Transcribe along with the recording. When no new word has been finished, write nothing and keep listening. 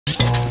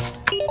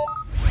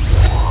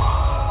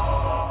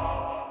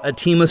A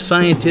team of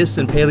scientists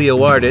and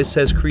paleo-artists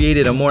has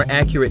created a more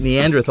accurate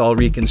Neanderthal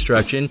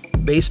reconstruction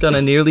based on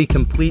a nearly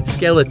complete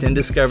skeleton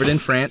discovered in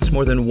France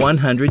more than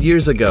 100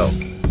 years ago.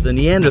 The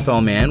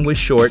Neanderthal man was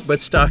short but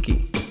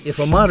stocky. If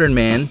a modern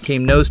man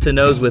came nose to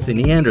nose with a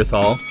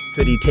Neanderthal,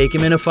 could he take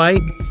him in a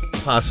fight?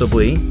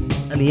 Possibly.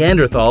 A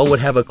Neanderthal would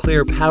have a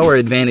clear power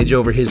advantage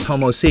over his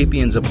Homo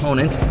Sapiens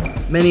opponent.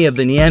 Many of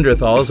the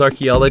Neanderthals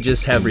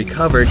archaeologists have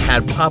recovered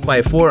had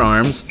Popeye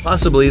forearms,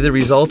 possibly the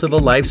result of a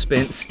life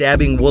spent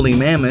stabbing woolly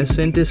mammoths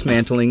and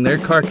dismantling their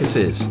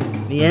carcasses.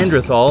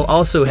 Neanderthal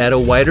also had a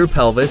wider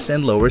pelvis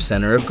and lower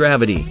center of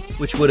gravity,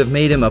 which would have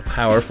made him a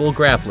powerful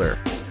grappler.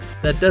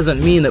 That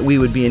doesn't mean that we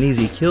would be an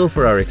easy kill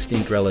for our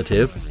extinct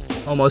relative.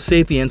 Homo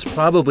sapiens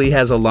probably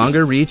has a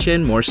longer reach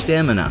and more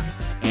stamina,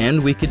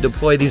 and we could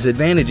deploy these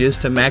advantages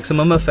to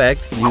maximum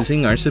effect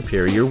using our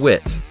superior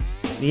wits.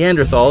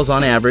 Neanderthals,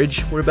 on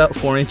average, were about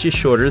 4 inches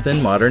shorter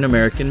than modern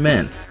American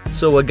men,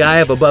 so a guy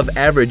of above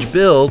average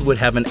build would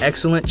have an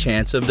excellent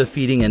chance of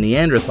defeating a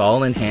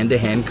Neanderthal in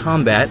hand-to-hand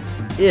combat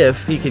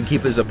if he could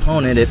keep his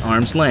opponent at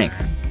arm's length,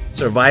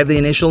 survive the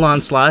initial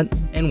onslaught,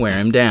 and wear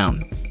him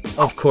down.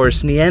 Of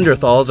course,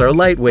 Neanderthals are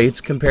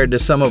lightweights compared to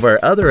some of our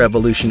other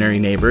evolutionary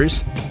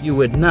neighbors. You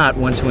would not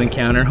want to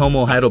encounter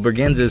Homo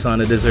heidelbergensis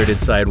on a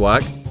deserted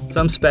sidewalk.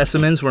 Some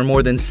specimens were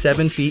more than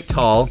 7 feet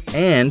tall,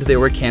 and they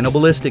were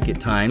cannibalistic at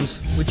times,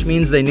 which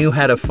means they knew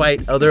how to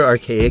fight other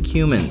archaic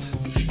humans.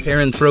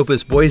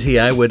 Paranthropus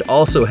boisei would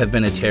also have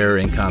been a terror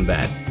in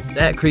combat.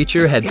 That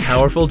creature had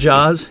powerful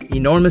jaws,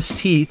 enormous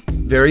teeth,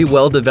 very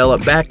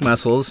well-developed back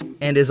muscles,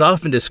 and is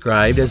often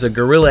described as a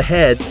gorilla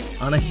head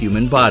on a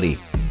human body.